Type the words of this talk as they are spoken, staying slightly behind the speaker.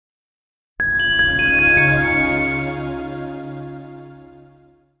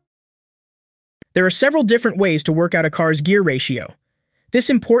There are several different ways to work out a car's gear ratio. This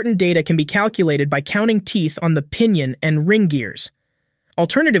important data can be calculated by counting teeth on the pinion and ring gears.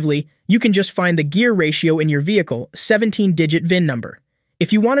 Alternatively, you can just find the gear ratio in your vehicle 17-digit VIN number.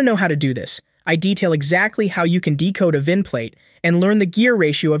 If you want to know how to do this, I detail exactly how you can decode a VIN plate and learn the gear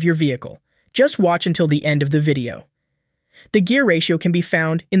ratio of your vehicle. Just watch until the end of the video. The gear ratio can be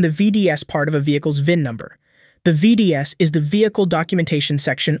found in the VDS part of a vehicle's VIN number. The VDS is the vehicle documentation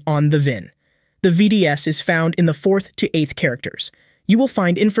section on the VIN. The VDS is found in the 4th to 8th characters. You will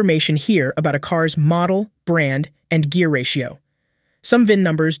find information here about a car's model, brand, and gear ratio. Some VIN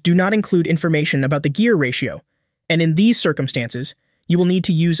numbers do not include information about the gear ratio, and in these circumstances, you will need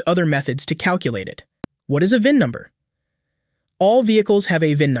to use other methods to calculate it. What is a VIN number? All vehicles have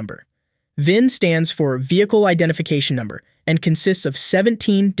a VIN number. VIN stands for Vehicle Identification Number and consists of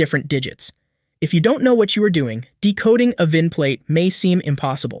 17 different digits. If you don't know what you are doing, decoding a VIN plate may seem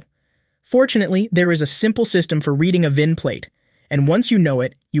impossible. Fortunately, there is a simple system for reading a VIN plate, and once you know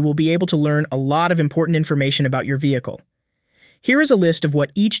it, you will be able to learn a lot of important information about your vehicle. Here is a list of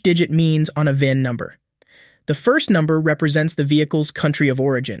what each digit means on a VIN number. The first number represents the vehicle's country of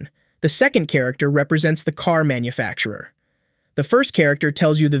origin. The second character represents the car manufacturer. The first character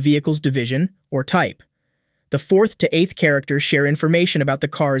tells you the vehicle's division or type. The 4th to 8th characters share information about the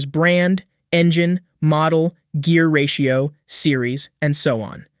car's brand, engine, model, gear ratio, series, and so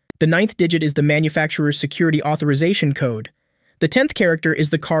on. The 9th digit is the manufacturer's security authorization code. The 10th character is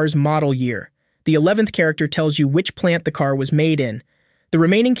the car's model year. The 11th character tells you which plant the car was made in. The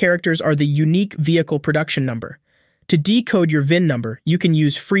remaining characters are the unique vehicle production number. To decode your VIN number, you can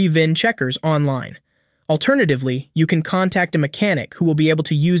use free VIN checkers online. Alternatively, you can contact a mechanic who will be able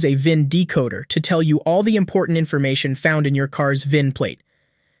to use a VIN decoder to tell you all the important information found in your car's VIN plate.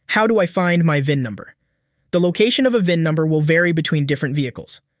 How do I find my VIN number? The location of a VIN number will vary between different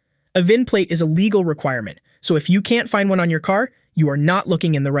vehicles. A VIN plate is a legal requirement, so if you can't find one on your car, you are not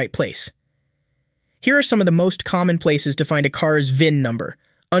looking in the right place. Here are some of the most common places to find a car's VIN number.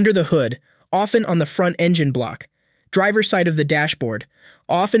 Under the hood, often on the front engine block. Driver's side of the dashboard,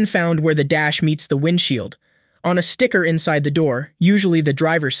 often found where the dash meets the windshield. On a sticker inside the door, usually the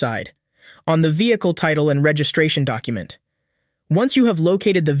driver's side. On the vehicle title and registration document. Once you have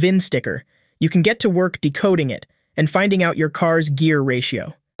located the VIN sticker, you can get to work decoding it and finding out your car's gear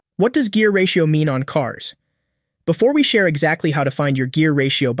ratio. What does gear ratio mean on cars? Before we share exactly how to find your gear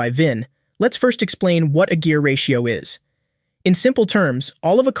ratio by VIN, let's first explain what a gear ratio is. In simple terms,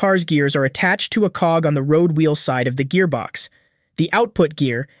 all of a car's gears are attached to a cog on the road wheel side of the gearbox, the output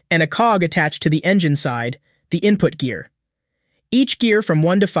gear, and a cog attached to the engine side, the input gear. Each gear from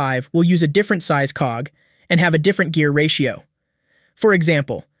 1 to 5 will use a different size cog and have a different gear ratio. For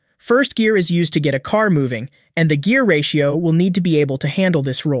example, first gear is used to get a car moving, and the gear ratio will need to be able to handle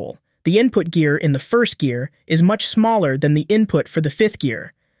this role. The input gear in the first gear is much smaller than the input for the 5th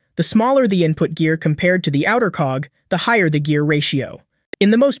gear. The smaller the input gear compared to the outer cog, the higher the gear ratio. In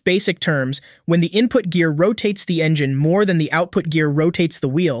the most basic terms, when the input gear rotates the engine more than the output gear rotates the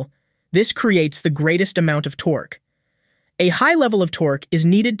wheel, this creates the greatest amount of torque. A high level of torque is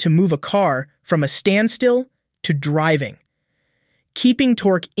needed to move a car from a standstill to driving. Keeping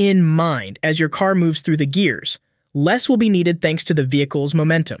torque in mind as your car moves through the gears, less will be needed thanks to the vehicle's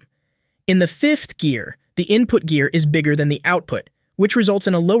momentum. In the 5th gear, the input gear is bigger than the output, which results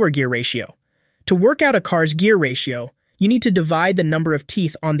in a lower gear ratio. To work out a car's gear ratio, you need to divide the number of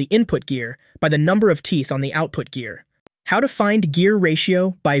teeth on the input gear by the number of teeth on the output gear. How to find gear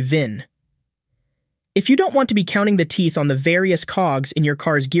ratio by VIN. If you don't want to be counting the teeth on the various cogs in your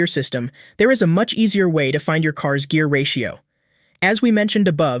car's gear system, there is a much easier way to find your car's gear ratio. As we mentioned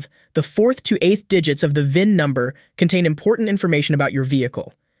above, the 4th to 8th digits of the VIN number contain important information about your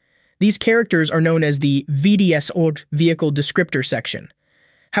vehicle. These characters are known as the VDS or Vehicle Descriptor section.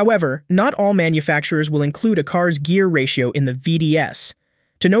 However, not all manufacturers will include a car's gear ratio in the VDS.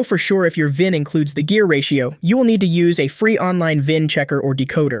 To know for sure if your VIN includes the gear ratio, you will need to use a free online VIN checker or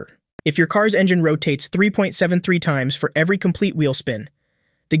decoder. If your car's engine rotates 3.73 times for every complete wheel spin,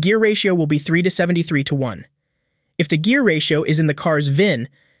 the gear ratio will be 3 to 73 to 1. If the gear ratio is in the car's VIN,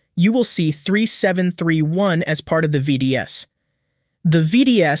 you will see 3731 as part of the VDS. The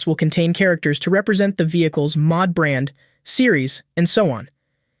VDS will contain characters to represent the vehicle's mod brand, series, and so on.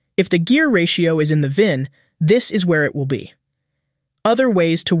 If the gear ratio is in the VIN, this is where it will be. Other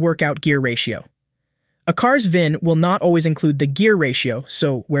ways to work out gear ratio. A car's VIN will not always include the gear ratio,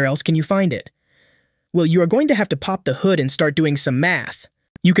 so where else can you find it? Well, you are going to have to pop the hood and start doing some math.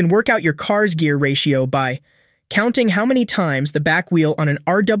 You can work out your car's gear ratio by counting how many times the back wheel on an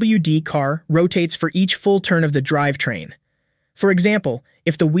RWD car rotates for each full turn of the drivetrain. For example,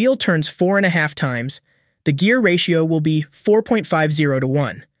 If the wheel turns 4.5 times, the gear ratio will be 4.50 to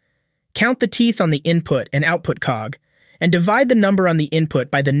 1. Count the teeth on the input and output cog, and divide the number on the input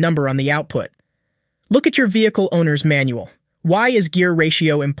by the number on the output. Look at your vehicle owner's manual. Why is gear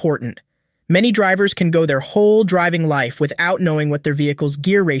ratio important? Many drivers can go their whole driving life without knowing what their vehicle's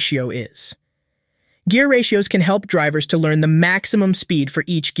gear ratio is. Gear ratios can help drivers to learn the maximum speed for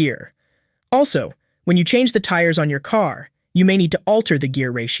each gear. Also, when you change the tires on your car, you may need to alter the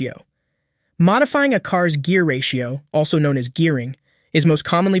gear ratio. Modifying a car's gear ratio, also known as gearing, is most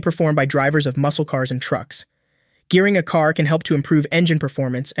commonly performed by drivers of muscle cars and trucks. Gearing a car can help to improve engine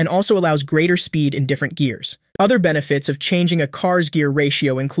performance and also allows greater speed in different gears. Other benefits of changing a car's gear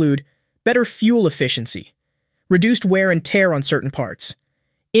ratio include better fuel efficiency, reduced wear and tear on certain parts,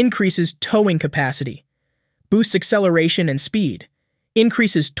 increases towing capacity, boosts acceleration and speed,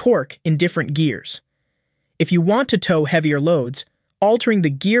 increases torque in different gears. If you want to tow heavier loads, altering the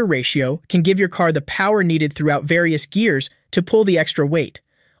gear ratio can give your car the power needed throughout various gears to pull the extra weight.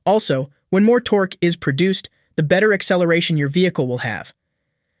 Also, when more torque is produced, the better acceleration your vehicle will have.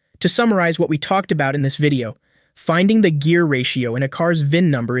 To summarize what we talked about in this video, finding the gear ratio in a car's VIN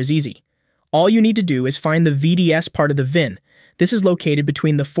number is easy. All you need to do is find the VDS part of the VIN. This is located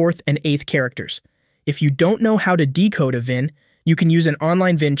between the 4th and 8th characters. If you don't know how to decode a VIN, you can use an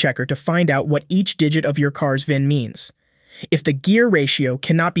online VIN checker to find out what each digit of your car's VIN means. If the gear ratio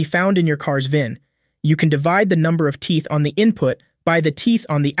cannot be found in your car's VIN, you can divide the number of teeth on the input by the teeth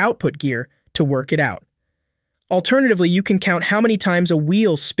on the output gear to work it out. Alternatively, you can count how many times a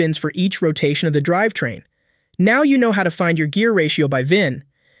wheel spins for each rotation of the drivetrain. Now you know how to find your gear ratio by VIN.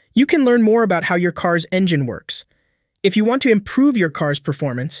 You can learn more about how your car's engine works. If you want to improve your car's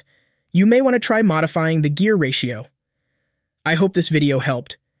performance, you may want to try modifying the gear ratio. I hope this video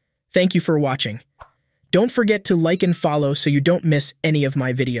helped. Thank you for watching. Don't forget to like and follow so you don't miss any of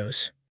my videos.